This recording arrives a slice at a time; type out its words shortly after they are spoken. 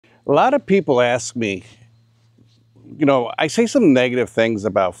A lot of people ask me, I say some negative things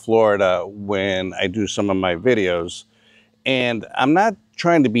about Florida when I do some of my videos, and I'm not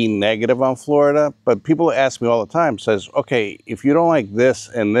trying to be negative on Florida, but people ask me all the time, says, okay, if you don't like this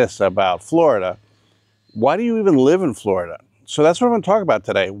and this about Florida, why do you even live in Florida? So that's what I'm going to talk about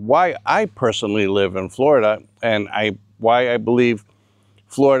today, why I personally live in Florida and why I believe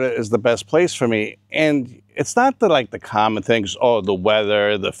Florida is the best place for me. And it's not the common things, oh, the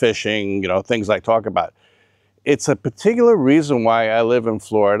weather, the fishing, things I talk about. It's a particular reason why I live in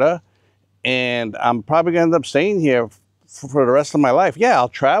Florida, and I'm probably going to end up staying here for the rest of my life. Yeah, I'll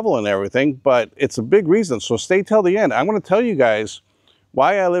travel and everything, but it's a big reason. So stay till the end. I'm going to tell you guys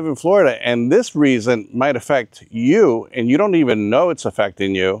why I live in Florida, and this reason might affect you, and you don't even know it's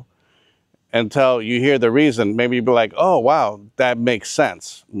affecting you until you hear the reason. Maybe you'll be like, oh, wow, that makes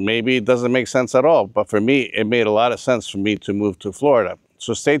sense. Maybe it doesn't make sense at all, but for me, it made a lot of sense for me to move to Florida.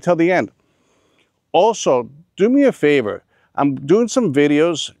 So stay till the end. Also, do me a favor. I'm doing some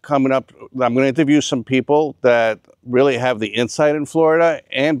videos coming up. I'm going to interview some people that really have the insight in Florida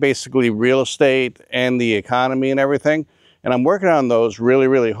and basically real estate and the economy and everything. And I'm working on those really,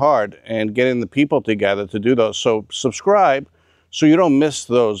 really hard and getting the people together to do those. So subscribe so you don't miss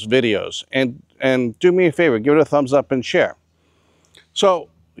those videos. And do me a favor, give it a thumbs up and share. So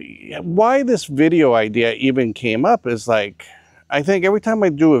why this video idea even came up is I think every time I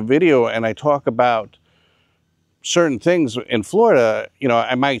do a video and I talk about certain things in Florida,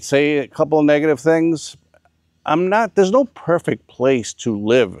 I might say a couple of negative things. There's no perfect place to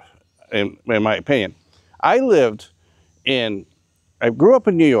live, in my opinion. I grew up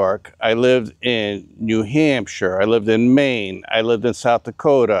in New York. I lived in New Hampshire. I lived in Maine. I lived in South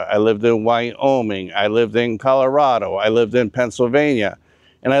Dakota. I lived in Wyoming. I lived in Colorado. I lived in Pennsylvania.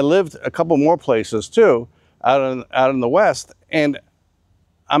 And I lived a couple more places too, out in the West. And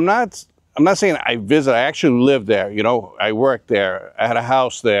I'm not saying I visit. I actually lived there. I worked there. I had a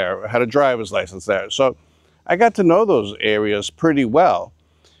house there. I had a driver's license there. So I got to know those areas pretty well.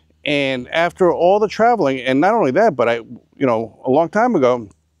 And after all the traveling, and not only that, but a long time ago,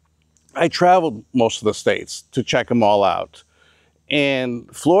 I traveled most of the states to check them all out. And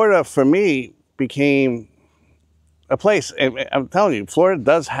Florida, for me, became a place. And I'm telling you, Florida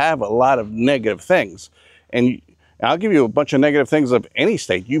does have a lot of negative things. And I'll give you a bunch of negative things of any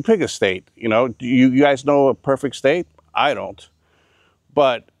state. You pick a state, you guys know a perfect state? I don't.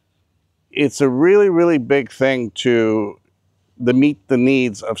 But it's a really, really big thing to meet the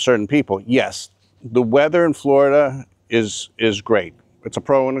needs of certain people. Yes, the weather in Florida is great. It's a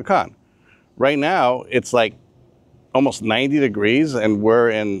pro and a con. Right now, it's like almost 90 degrees and we're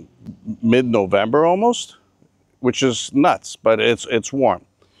in mid-November almost, which is nuts, but it's warm.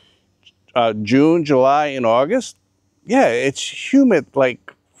 June, July, and August, yeah, it's humid,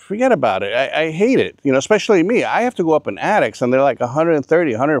 forget about it. I hate it, especially me. I have to go up in attics and they're like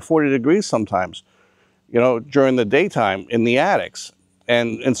 130, 140 degrees sometimes, during the daytime in the attics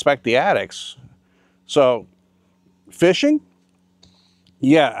and inspect the attics. So fishing,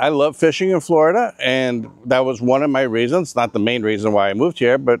 yeah, I love fishing in Florida, and that was one of my reasons, not the main reason why I moved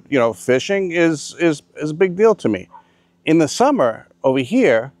here, but fishing is a big deal to me. In the summer over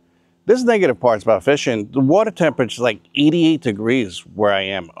here, there's negative parts about fishing. The water temperature is like 88 degrees where I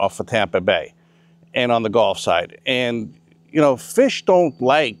am off of Tampa Bay and on the Gulf side. And, fish don't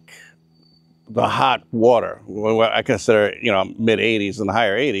like the hot water. What I consider, mid 80s and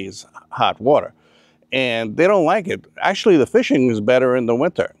higher 80s hot water. And they don't like it. Actually, the fishing is better in the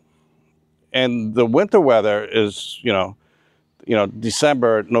winter. And the winter weather is,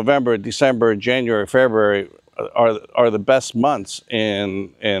 November, December, January, February are the best months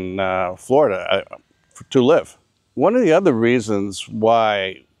in Florida to live. One of the other reasons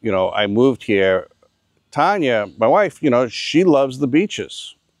why, I moved here, Tanya, my wife, she loves the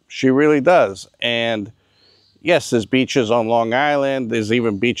beaches. She really does. And yes, there's beaches on Long Island. There's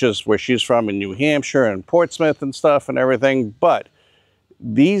even beaches where she's from in New Hampshire and Portsmouth and stuff and everything. But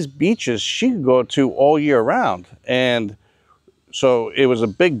these beaches she could go to all year round. And so it was a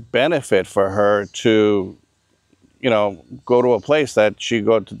big benefit for her to, go to a place that she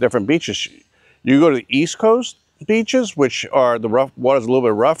go to different beaches. You go to the East Coast beaches, which are the water's a little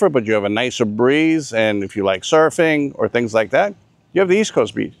bit rougher, but you have a nicer breeze. And if you like surfing or things like that, you have the East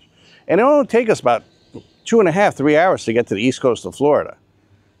Coast beach. And it only take us about 2.5, 3 hours to get to the East Coast of Florida.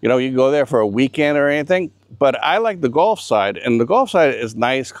 You can go there for a weekend or anything, but I like the Gulf side, and the Gulf side is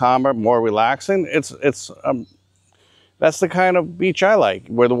nice, calmer, more relaxing. That's the kind of beach I like,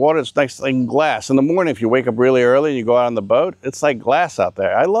 where the water is nice like glass. In the morning, if you wake up really early and you go out on the boat, it's like glass out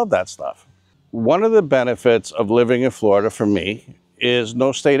there. I love that stuff. One of the benefits of living in Florida for me is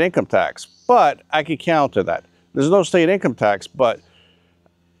no state income tax. But I could counter that. There's no state income tax, but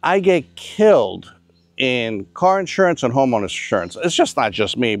I get killed in car insurance and homeowners insurance. It's just not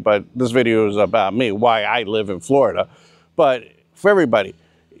just me, but this video is about me, why I live in Florida. But for everybody,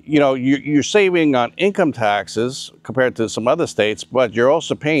 you know, you're saving on income taxes compared to some other states, but you're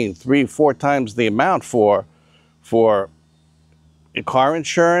also paying 3-4 times the amount for car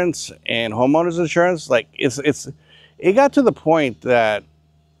insurance and homeowners insurance. Like it got to the point that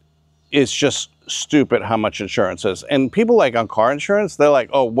it's just stupid how much insurance is. And people like on car insurance, they're like,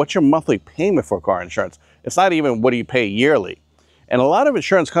 oh, what's your monthly payment for car insurance? It's not even what do you pay yearly. And a lot of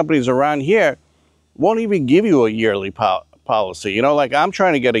insurance companies around here won't even give you a yearly policy. You know, like I'm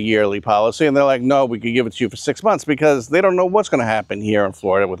trying to get a yearly policy and they're like, no, we could give it to you for 6 months, because they don't know what's going to happen here in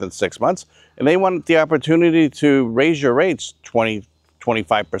Florida within 6 months. And they want the opportunity to raise your rates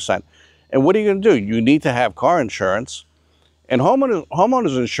 20-25%. And what are you going to do? You need to have car insurance and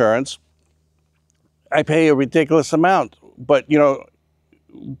homeowners insurance. I pay a ridiculous amount, but you know,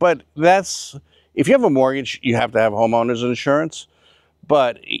 but that's, if you have a mortgage, you have to have homeowners insurance.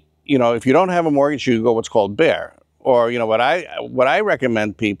 But you know, if you don't have a mortgage, you go what's called bare. Or you know, what I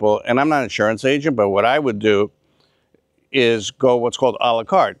recommend people, and I'm not an insurance agent, but what I would do is go what's called a la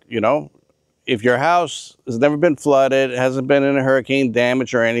carte. You know, if your house has never been flooded, hasn't been in a hurricane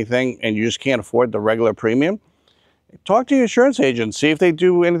damage or anything, and you just can't afford the regular premium, talk to your insurance agent, see if they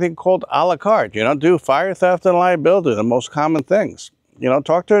do anything called a la carte. You know, do fire, theft, and liability, the most common things. You know,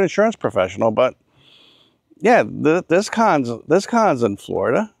 talk to an insurance professional. But yeah, there's cons in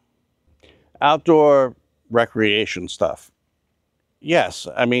Florida. Outdoor recreation stuff. Yes,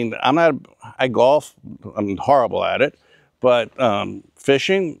 I mean, I golf, I'm horrible at it, but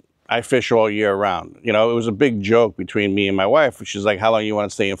fishing, I fish all year round. You know, it was a big joke between me and my wife. She's like, how long you want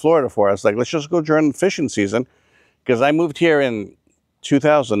to stay in Florida for? I was like, let's just go during the fishing season, because I moved here in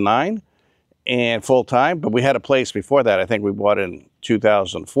 2009 and full time, but we had a place before that. I think we bought in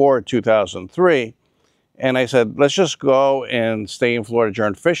 2004, 2003. And I said, let's just go and stay in Florida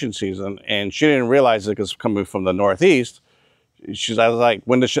during fishing season. And she didn't realize it because coming from the Northeast. I was like,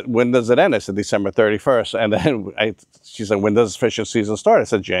 when does it end? I said, December 31st. And then she said, when does fishing season start? I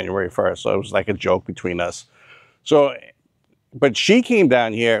said, January 1st. So it was like a joke between us. So, but she came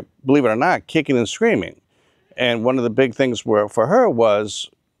down here, believe it or not, kicking and screaming. And one of the big things for her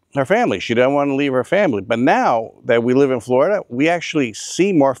was her family. She didn't want to leave her family. But now that we live in Florida, we actually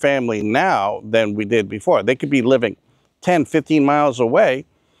see more family now than we did before. They could be living 10, 15 miles away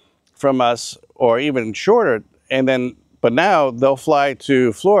from us or even shorter. But now they'll fly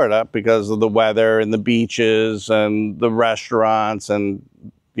to Florida because of the weather and the beaches and the restaurants and,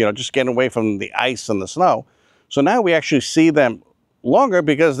 you know, just getting away from the ice and the snow. So now we actually see them longer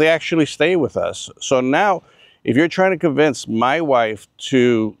because they actually stay with us. So now, if you're trying to convince my wife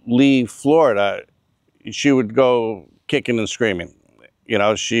to leave Florida, she would go kicking and screaming. You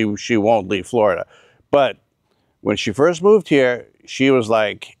know, she won't leave Florida. But when she first moved here, she was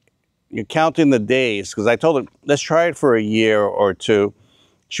like, you're counting the days, because I told her, let's try it for a year or two.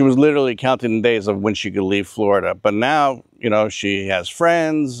 She was literally counting the days of when she could leave Florida. But now, you know, she has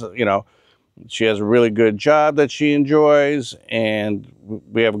friends, you know, she has a really good job that she enjoys, and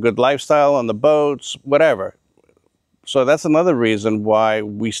we have a good lifestyle on the boats, whatever. So that's another reason why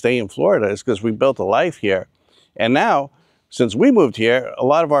we stay in Florida, is because we built a life here. And now, since we moved here, a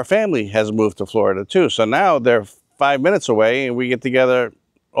lot of our family has moved to Florida too. So now they're 5 minutes away and we get together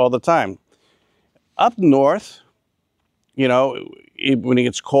all the time. Up north, you know, when it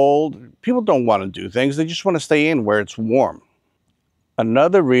gets cold, people don't want to do things. They just want to stay in where it's warm.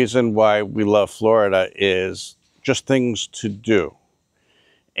 Another reason why we love Florida is just things to do.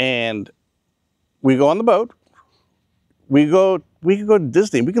 And we go on the boat. We can go to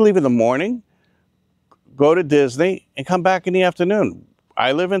Disney. We can leave in the morning, go to Disney, and come back in the afternoon.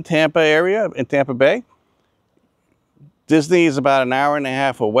 I live in Tampa area, in Tampa Bay. Disney is about an hour and a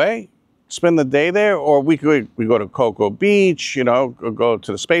half away. Spend the day there, or we go to Cocoa Beach, you know, or go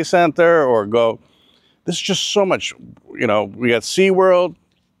to the Space Center, or go. There's just so much, you know. We got SeaWorld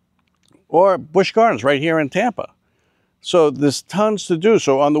or Busch Gardens right here in Tampa. So there's tons to do.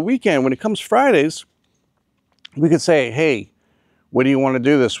 So on the weekend, when it comes Fridays, we could say, hey, what do you want to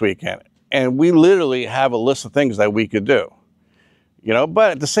do this weekend? And we literally have a list of things that we could do, you know.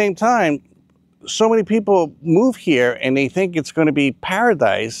 But at the same time, so many people move here and they think it's going to be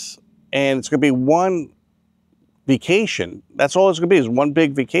paradise and it's going to be one vacation. That's all it's going to be, is one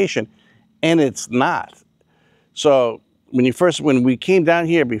big vacation. And it's not. So when we came down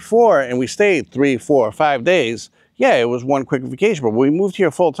here before and we stayed 3, 4, 5 days, yeah, it was one quick vacation. But when we moved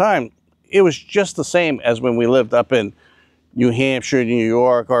here full time, it was just the same as when we lived up in New Hampshire, New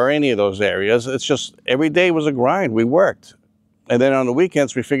York, or any of those areas. It's just every day was a grind. We worked. And then on the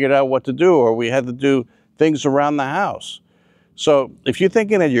weekends, we figured out what to do, or we had to do things around the house. So if you're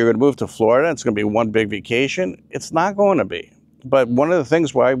thinking that you're going to move to Florida, it's going to be one big vacation, it's not going to be. But one of the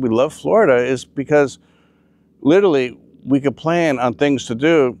things why we love Florida is because literally we could plan on things to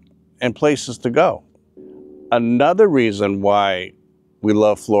do and places to go. Another reason why we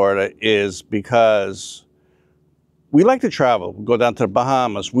love Florida is because we like to travel. We go down to the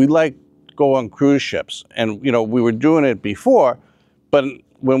Bahamas. We like to go on cruise ships. And, you know, we were doing it before, but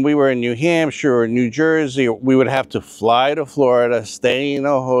when we were in New Hampshire or New Jersey, we would have to fly to Florida, stay in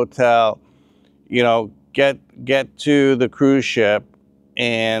a hotel, you know, get to the cruise ship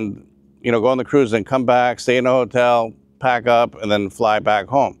and, you know, go on the cruise and come back, stay in a hotel, pack up, and then fly back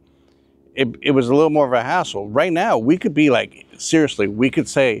home. It was a little more of a hassle. Right now, we could be like, seriously, we could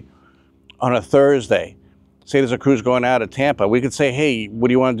say on a Thursday, say there's a cruise going out of Tampa, we could say, hey, what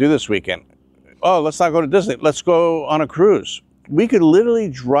do you want to do this weekend? Oh, let's not go to Disney. Let's go on a cruise. We could literally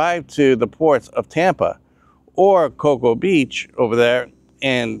drive to the ports of Tampa or Cocoa Beach over there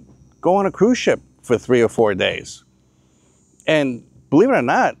and go on a cruise ship for 3 or 4 days. And believe it or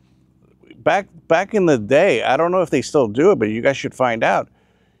not, back in the day, I don't know if they still do it, but you guys should find out.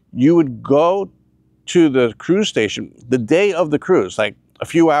 You would go to the cruise station the day of the cruise, like a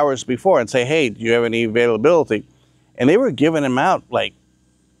few hours before, and say, hey, do you have any availability? And they were giving them out like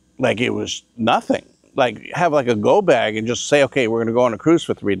it was nothing. Like have like a go bag and just say, okay, we're going to go on a cruise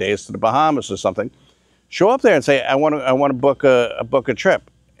for 3 days to the Bahamas or something. Show up there and say, I want to book a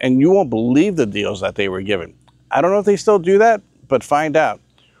trip, and you won't believe the deals that they were giving. I don't know if they still do that, but find out.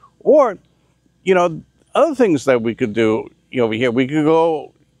 Or, you know, other things that we could do over here. We could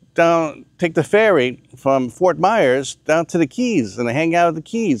go down, take the ferry from Fort Myers down to the Keys and hang out at the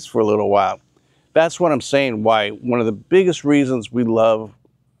Keys for a little while. That's what I'm saying. Why one of the biggest reasons we love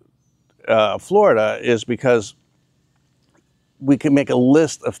Florida is because we can make a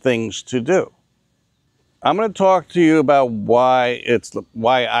list of things to do. I'm going to talk to you about why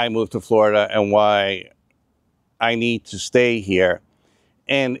I moved to Florida and why I need to stay here.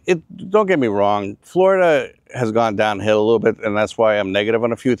 And don't get me wrong, Florida has gone downhill a little bit, and that's why I'm negative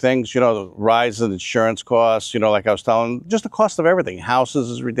on a few things. You know, the rise in insurance costs, you know, like I was telling, just the cost of everything. Houses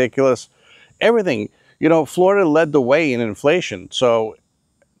is ridiculous. Everything. You know, Florida led the way in inflation. So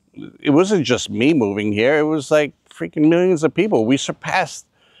it wasn't just me moving here. It was like freaking millions of people. We surpassed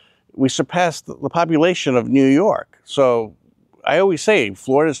the population of New York. So I always say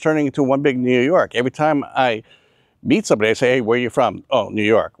Florida's turning into one big New York. Every time I meet somebody, I say, hey, where are you from? Oh, New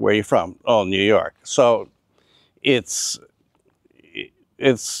York. Where are you from? Oh, New York. So it's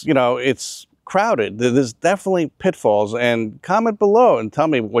you know, it's crowded. There's definitely pitfalls. And comment below and tell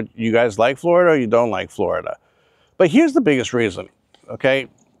me what you guys like Florida or you don't like Florida. But here's the biggest reason, okay?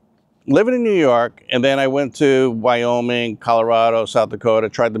 Living in New York, and then I went to Wyoming, Colorado, South Dakota,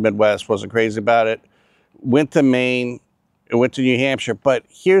 tried the Midwest, wasn't crazy about it. Went to Maine, went to New Hampshire, but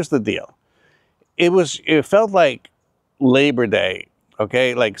here's the deal. It felt like Labor Day,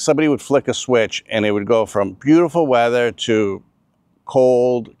 okay? Like somebody would flick a switch and it would go from beautiful weather to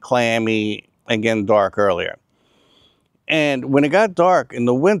cold, clammy, and getting dark earlier. And when it got dark in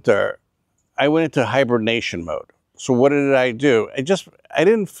the winter, I went into hibernation mode. So what did I do? I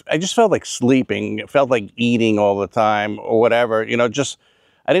just felt like sleeping. It felt like eating all the time or whatever, you know,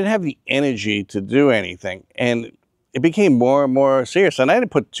 I didn't have the energy to do anything. And it became more and more serious. And I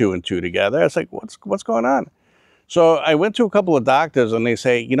didn't put 2 and 2 together. I was like, what's going on? So I went to a couple of doctors and they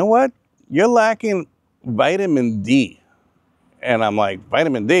say, you know what? You're lacking vitamin D. And I'm like,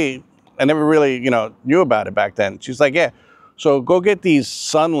 vitamin D? I never really, you know, knew about it back then. She's like, yeah. So go get these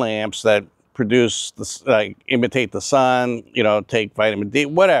sun lamps that produce, imitate the sun, you know, take vitamin D,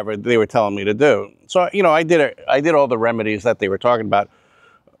 whatever they were telling me to do. So, you know, I did all the remedies that they were talking about.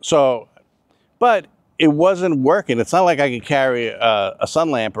 So, but it wasn't working. It's not like I could carry a sun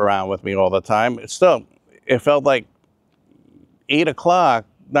lamp around with me all the time. It felt like 8 o'clock,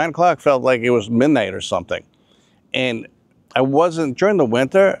 9 o'clock felt like it was midnight or something. And I wasn't, during the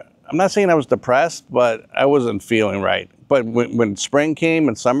winter, I'm not saying I was depressed, but I wasn't feeling right. But when spring came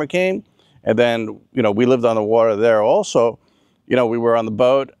and summer came, and then, you know, we lived on the water there also, you know, we were on the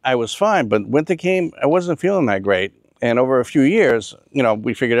boat, I was fine. But winter came, I wasn't feeling that great. And over a few years, you know,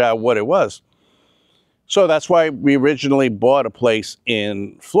 we figured out what it was. So that's why we originally bought a place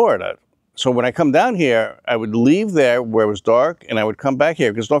in Florida. So when I come down here, I would leave there where it was dark and I would come back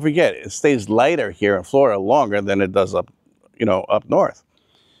here because don't forget, it stays lighter here in Florida longer than it does up, you know, up north.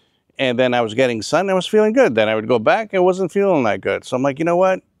 And then I was getting sun, I was feeling good. Then I would go back, I wasn't feeling that good. So I'm like, you know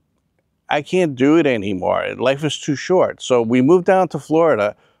what? I can't do it anymore. Life is too short. So we moved down to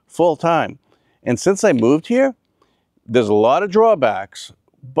Florida full time. And since I moved here, there's a lot of drawbacks,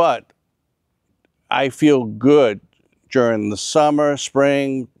 but I feel good during the summer,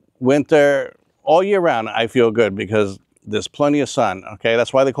 spring, winter, all year round. I feel good because there's plenty of sun. Okay,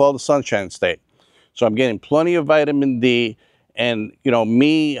 that's why they call it the Sunshine State. So I'm getting plenty of vitamin D, and you know,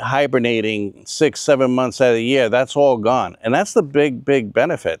 me hibernating 6-7 months out of the year, that's all gone, and that's the big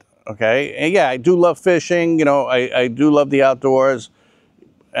benefit. Okay, and yeah, I do love fishing. You know, I do love the outdoors,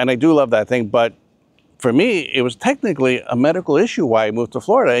 and I do love that thing. But for me, it was technically a medical issue why I moved to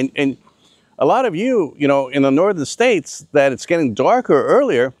Florida, and a lot of you, you know, in the northern states that it's getting darker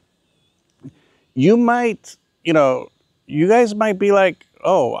earlier, you might, you know, you guys might be like,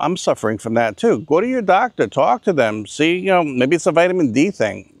 oh, I'm suffering from that too. Go to your doctor, talk to them, see, you know, maybe it's a vitamin D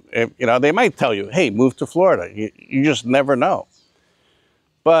thing. You know, they might tell you, hey, move to Florida. You just never know.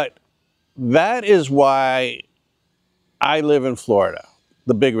 But that is why I live in Florida.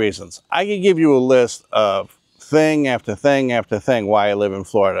 The big reasons. I could give you a list of thing after thing after thing why I live in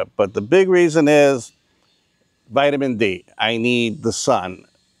Florida. But the big reason is vitamin D. I need the sun.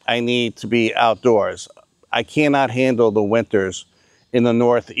 I need to be outdoors. I cannot handle the winters in the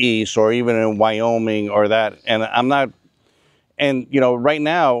Northeast or even in Wyoming or that. And I'm not, and you know, right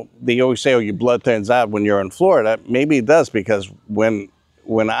now they always say, oh, your blood thins out when you're in Florida. Maybe it does, because when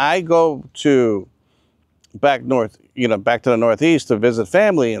I go to back north, you know, back to the Northeast to visit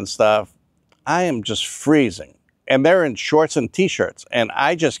family and stuff, I am just freezing. And they're in shorts and t-shirts, and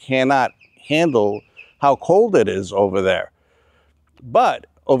I just cannot handle how cold it is over there. But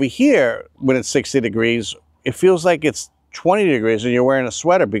over here, when it's 60 degrees, it feels like it's 20 degrees and you're wearing a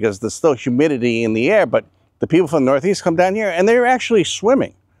sweater because there's still humidity in the air. But the people from the Northeast come down here and they're actually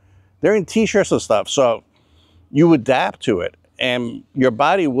swimming. They're in t-shirts and stuff. So you adapt to it, and your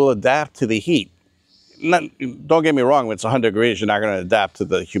body will adapt to the heat. Don't get me wrong, when it's 100 degrees, you're not going to adapt to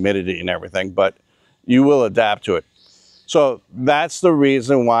the humidity and everything, but you will adapt to it. So that's the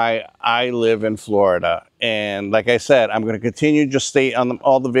reason why I live in Florida. And like I said, I'm going to continue just state on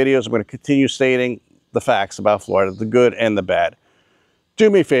all the videos, I'm going to continue stating the facts about Florida, the good and the bad. Do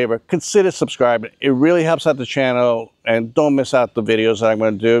me a favor, consider subscribing. It really helps out the channel, and don't miss out the videos that I'm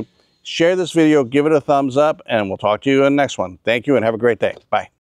going to do. Share this video, give it a thumbs up, and we'll talk to you in the next one. Thank you and have a great day. Bye.